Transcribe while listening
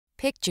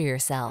Picture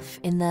yourself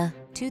in the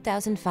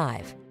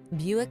 2005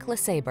 Buick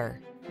LeSabre.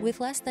 With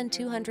less than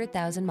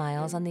 200,000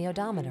 miles on the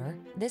odometer,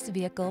 this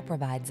vehicle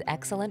provides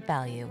excellent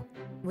value.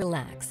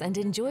 Relax and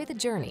enjoy the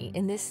journey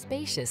in this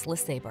spacious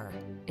LeSabre.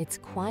 Its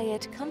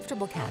quiet,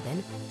 comfortable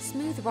cabin,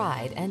 smooth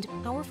ride, and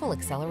powerful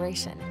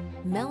acceleration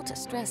melt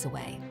stress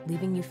away,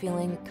 leaving you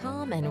feeling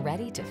calm and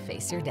ready to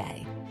face your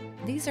day.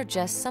 These are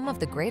just some of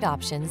the great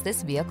options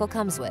this vehicle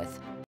comes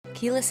with: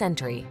 keyless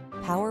entry,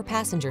 power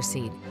passenger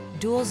seat,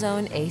 dual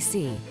zone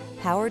AC,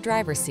 power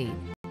driver seat,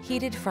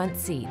 heated front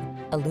seat,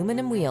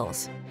 aluminum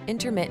wheels,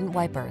 intermittent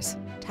wipers,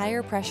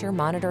 tire pressure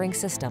monitoring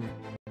system,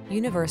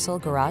 universal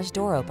garage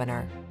door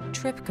opener,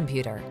 trip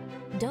computer.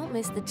 Don't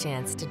miss the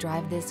chance to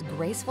drive this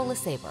graceful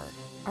LeSabre.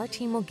 Our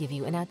team will give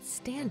you an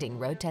outstanding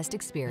road test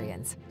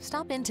experience.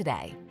 Stop in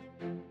today.